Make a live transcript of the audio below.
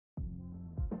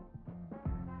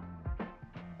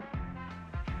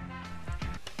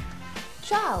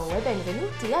Ciao e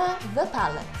benvenuti a The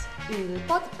PALLATT, il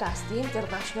podcast di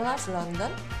Internationals London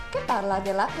che parla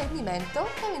dell'apprendimento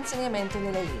e l'insegnamento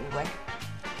delle lingue.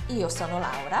 Io sono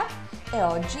Laura e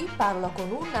oggi parlo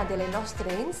con una delle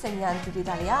nostre insegnanti di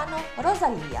italiano,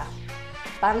 Rosalia.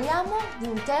 Parliamo di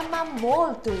un tema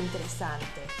molto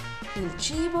interessante, il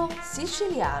cibo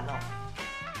siciliano.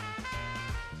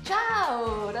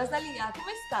 Ciao Rosalia,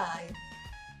 come stai?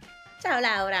 Ciao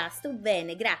Laura, sto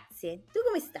bene, grazie. Tu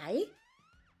come stai?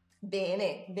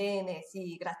 Bene,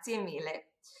 sì, grazie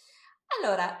mille.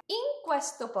 Allora, in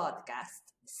questo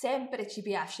podcast sempre ci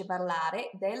piace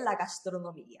parlare della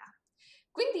gastronomia.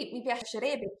 Quindi mi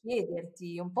piacerebbe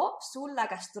chiederti un po' sulla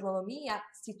gastronomia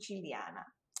siciliana.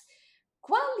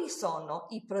 Quali sono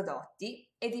i prodotti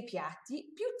ed i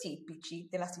piatti più tipici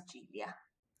della Sicilia?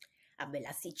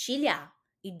 La Sicilia,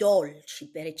 i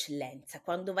dolci per eccellenza.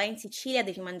 Quando vai in Sicilia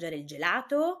devi mangiare il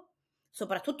gelato,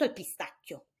 soprattutto il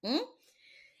pistacchio.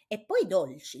 E poi i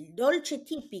dolci. Il dolce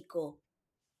tipico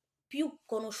più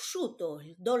conosciuto,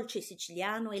 il dolce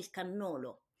siciliano, è il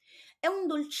cannolo. È un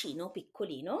dolcino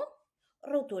piccolino,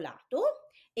 rotolato,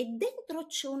 e dentro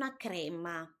c'è una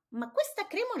crema. Ma questa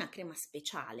crema è una crema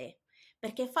speciale,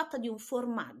 perché è fatta di un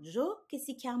formaggio che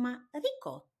si chiama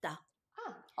ricotta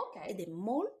Ah, ok. ed è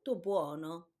molto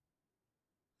buono.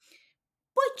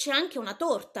 Poi c'è anche una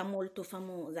torta molto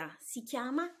famosa, si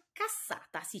chiama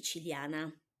cassata siciliana,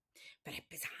 però è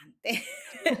pesante,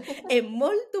 è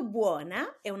molto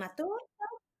buona, è una torta,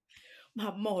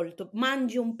 ma molto,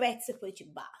 mangi un pezzo e poi dici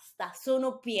basta,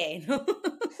 sono pieno.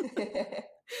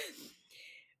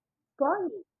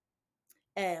 Poi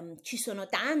ci sono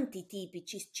tanti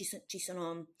tipici, ci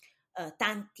sono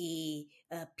tanti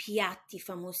piatti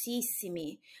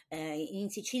famosissimi. In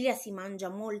Sicilia si mangia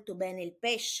molto bene il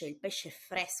pesce è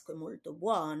fresco e molto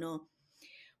buono.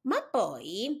 Ma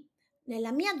poi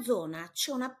nella mia zona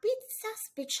c'è una pizza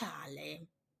speciale,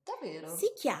 si Davvero?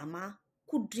 chiama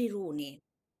Cugriruni.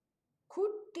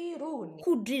 Cuddiruni.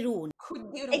 Cugriruni. È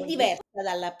Cuddiruni. diversa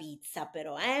dalla pizza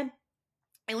però, eh?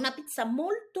 È una pizza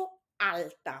molto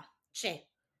alta. C'è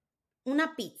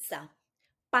una pizza,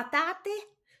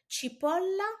 patate,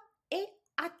 cipolla e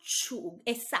acciughe,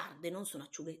 e sarde, non sono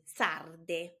acciughe,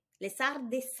 sarde, le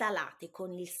sarde salate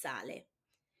con il sale.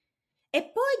 E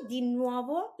poi di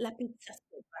nuovo la pizza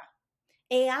sopra.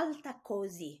 È alta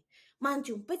così.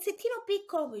 Mangi un pezzettino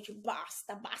piccolo, poi dici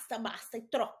basta, è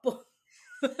troppo.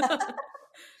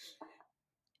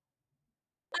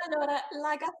 Allora,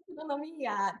 la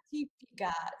gastronomia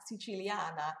tipica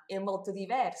siciliana è molto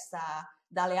diversa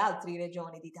dalle altre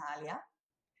regioni d'Italia?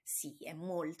 Sì, è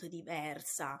molto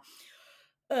diversa.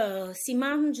 Si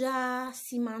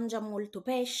mangia molto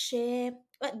pesce,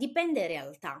 dipende in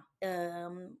realtà.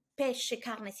 Pesce,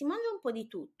 carne, si mangia un po' di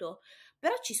tutto,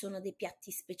 però ci sono dei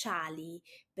piatti speciali,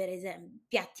 per esempio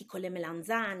piatti con le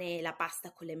melanzane, la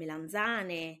pasta con le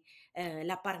melanzane,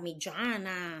 la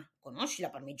parmigiana. Conosci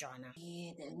la parmigiana?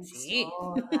 Sì, Sì.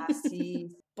 deliziosa,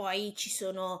 sì. Poi ci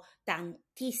sono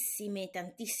tantissimi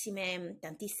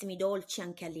dolci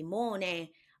anche al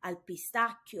limone, al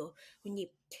pistacchio,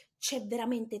 quindi c'è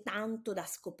veramente tanto da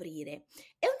scoprire.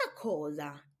 E una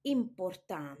cosa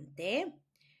importante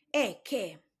è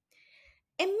che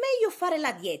è meglio fare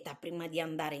la dieta prima di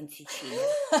andare in Sicilia,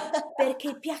 perché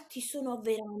i piatti sono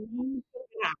veramente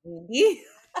grandi.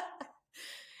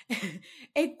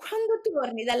 E quando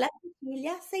torni dalla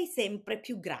Sicilia sei sempre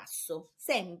più grasso, Ho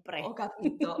sempre.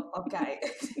 capito, ok.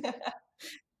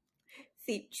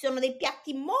 Sì, ci sono dei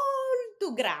piatti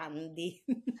molto grandi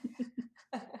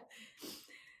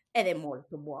ed è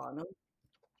molto buono.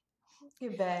 Che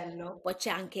bello. Poi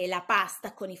c'è anche la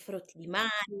pasta con i frutti di mare,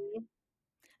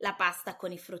 la pasta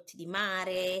con i frutti di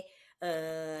mare,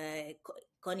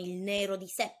 con il nero di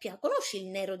seppia. Conosci il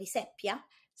nero di seppia?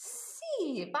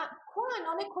 Sì, ma qua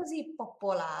non è così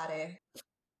popolare.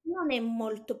 Non è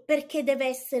molto, perché deve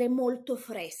essere molto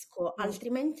fresco, Mm,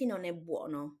 altrimenti non è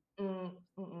buono. E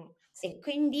sì,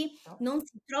 quindi no? non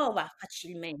si trova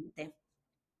facilmente.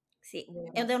 Sì,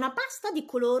 ed Vero. è una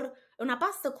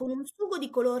pasta con un sugo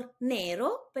di color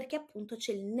nero, perché appunto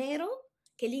c'è il nero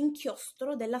che è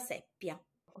l'inchiostro della seppia.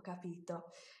 Ho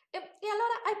capito. E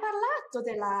allora hai parlato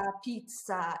della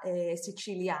pizza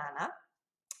siciliana?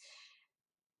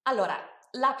 Allora,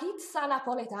 la pizza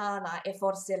napoletana è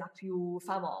forse la più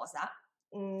famosa,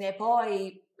 e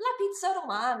poi la pizza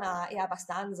romana è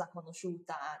abbastanza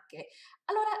conosciuta anche.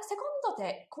 Allora, secondo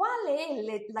te, qual è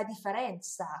la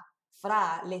differenza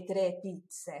fra le tre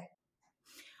pizze?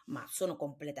 Ma sono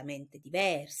completamente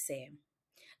diverse.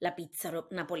 La pizza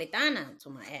napoletana,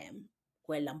 insomma, è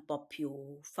quella un po'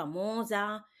 più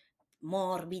famosa,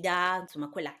 morbida, insomma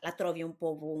quella la trovi un po'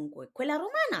 ovunque. Quella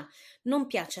romana non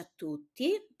piace a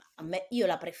tutti, io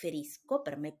la preferisco,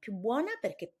 per me è più buona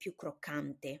perché è più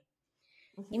croccante.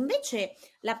 Invece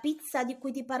la pizza di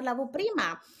cui ti parlavo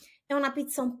prima è una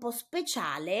pizza un po'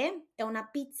 speciale, è una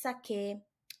pizza che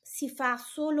si fa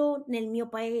solo nel mio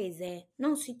paese,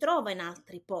 non si trova in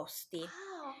altri posti.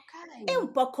 Ah, È un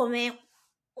ok. po' come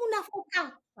una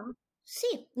focaccia.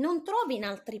 Sì, non trovi in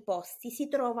altri posti, si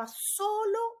trova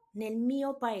solo nel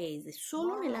mio paese,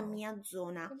 solo nella Wow, mia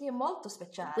zona. quindi è molto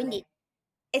Quindi speciale.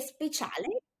 è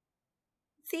speciale,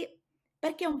 sì,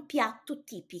 perché è un piatto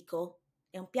tipico,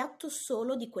 è un piatto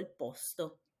solo di quel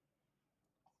posto.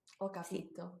 Ho Sì.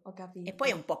 capito, ho E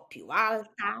poi è un capito. po' più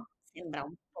alta, sembra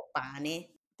un po'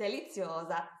 pane.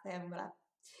 Deliziosa, sembra.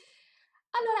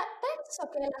 Allora, penso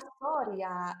che la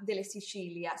storia delle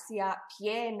Sicilia sia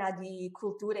piena di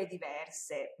culture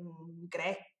diverse,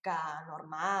 greca,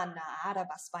 normanna,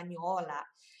 araba, spagnola.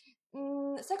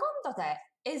 Secondo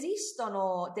te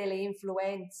esistono delle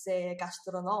influenze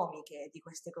gastronomiche di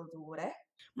queste culture?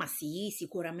 Ma sì,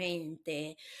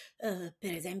 sicuramente.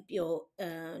 Per esempio,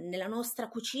 nella nostra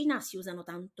cucina si usa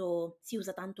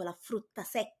tanto la frutta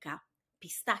secca,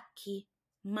 pistacchi,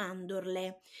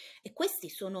 mandorle, e questi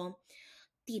sono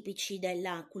tipici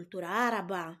della cultura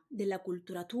araba, della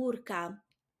cultura turca.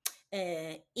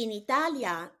 In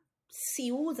Italia si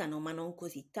usano, ma non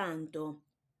così tanto.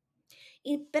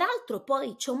 Peraltro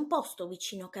poi c'è un posto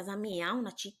vicino a casa mia,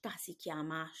 una città si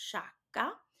chiama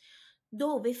Sciacca,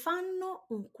 dove fanno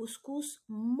un couscous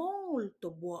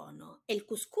molto buono. E il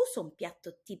couscous è un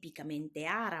piatto tipicamente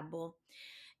arabo.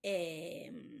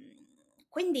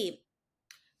 Quindi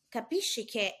capisci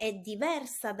che è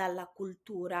diversa dalla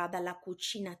cultura, dalla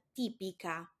cucina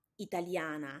tipica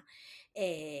italiana.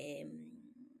 Ehm,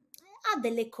 Ha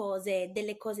delle cose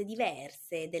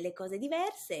diverse.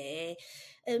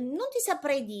 Non ti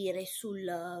saprei dire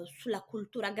sulla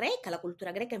cultura greca. La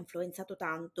cultura greca ha influenzato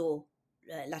tanto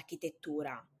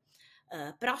l'architettura,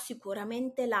 però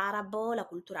sicuramente la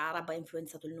cultura araba ha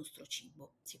influenzato il nostro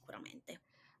cibo, sicuramente.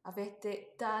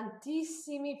 Avete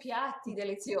tantissimi piatti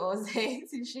deliziosi in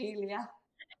Sicilia.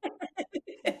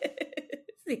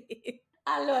 Sì.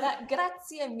 Allora,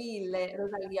 grazie mille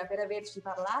Rosalia per averci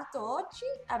parlato oggi.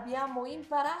 Abbiamo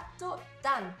imparato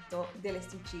tanto delle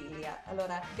Sicilia.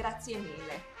 Allora, grazie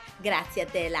mille. Grazie a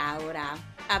te Laura,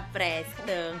 a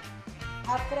presto.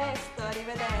 A presto,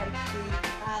 arrivederci.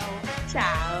 Ciao.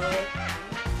 Ciao.